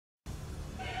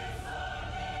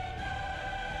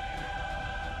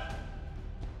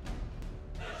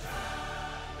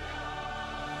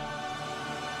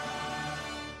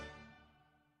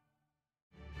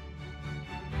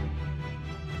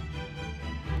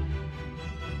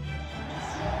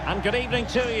And good evening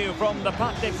to you from the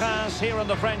Parc des Princes here in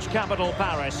the French capital,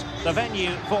 Paris, the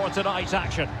venue for tonight's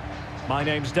action. My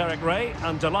name's Derek Ray,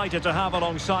 and delighted to have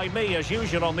alongside me, as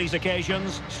usual on these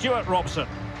occasions, Stuart Robson.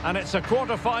 And it's a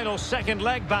quarter-final second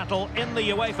leg battle in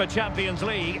the UEFA Champions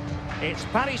League. It's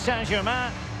Paris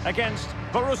Saint-Germain against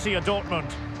Borussia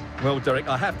Dortmund. Well, Derek,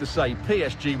 I have to say,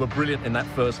 PSG were brilliant in that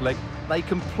first leg. They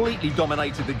completely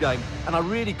dominated the game, and I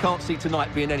really can't see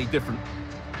tonight being any different.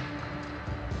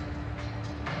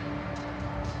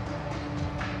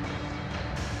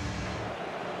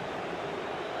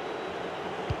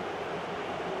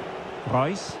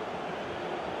 Royce.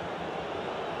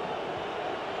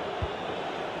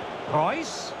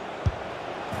 Royce.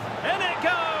 In it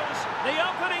goes! The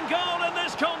opening goal in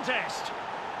this contest.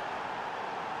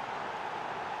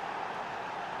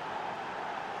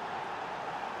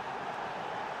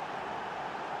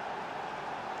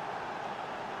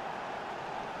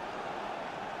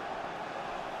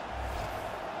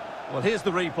 Well, here's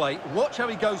the replay. Watch how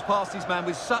he goes past his man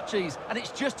with such ease, and it's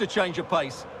just a change of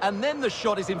pace. And then the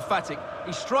shot is emphatic.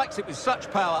 He strikes it with such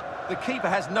power, the keeper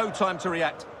has no time to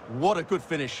react. What a good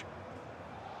finish.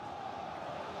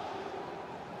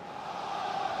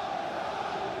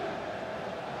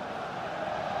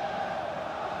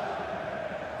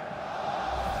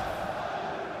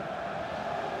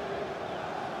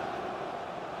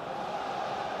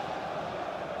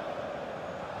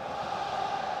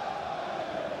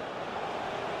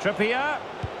 Trippier.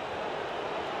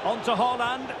 On to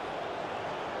Haaland.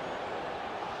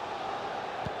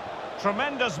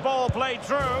 Tremendous ball played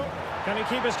through. Can he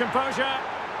keep his composure?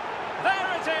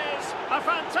 There it is! A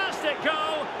fantastic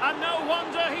goal, and no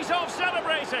wonder he's off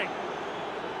celebrating.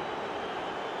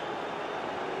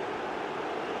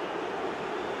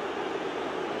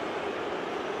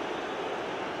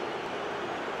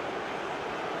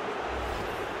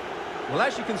 Well,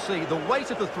 as you can see, the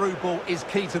weight of the through ball is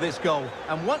key to this goal.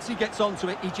 And once he gets onto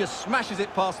it, he just smashes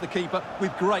it past the keeper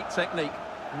with great technique.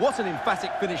 What an emphatic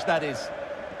finish that is.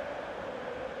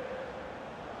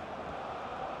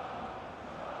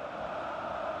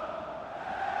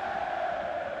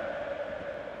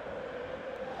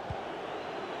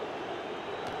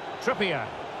 Trippier.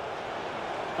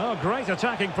 Oh, great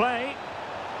attacking play.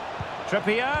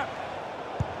 Trippier.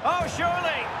 Oh,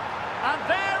 surely. And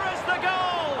there is the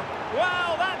goal.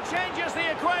 Well, that changes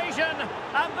the equation,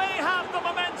 and they have the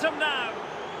momentum now.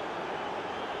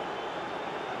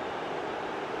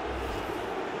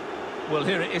 Well,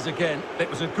 here it is again. It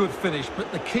was a good finish, but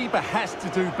the keeper has to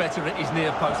do better at his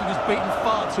near post. He was beaten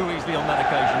far too easily on that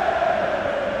occasion.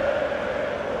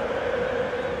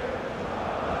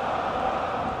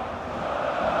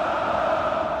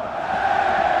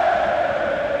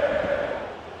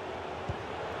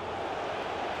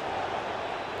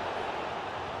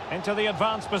 Into the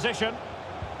advanced position.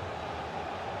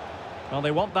 Well,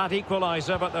 they want that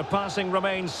equaliser, but the passing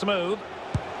remains smooth.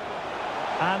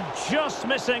 And just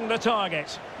missing the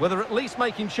target. Well, they're at least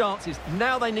making chances.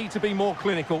 Now they need to be more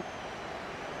clinical.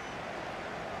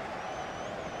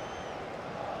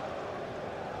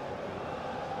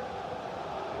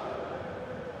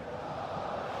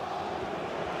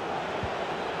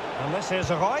 And this is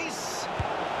Royce.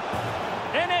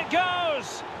 In it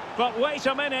goes! But wait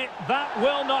a minute, that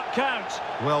will not count.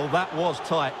 Well, that was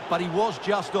tight, but he was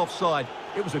just offside.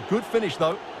 It was a good finish,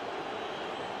 though.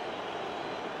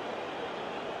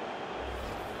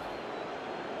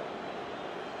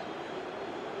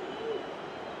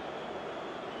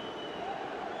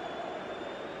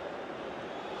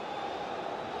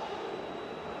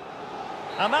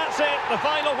 And that's it, the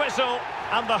final whistle,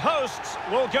 and the hosts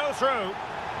will go through.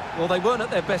 Well, they weren't at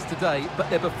their best today, but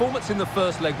their performance in the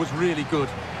first leg was really good.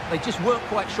 They just weren't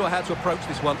quite sure how to approach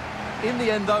this one. In the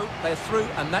end, though, they're through,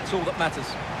 and that's all that matters.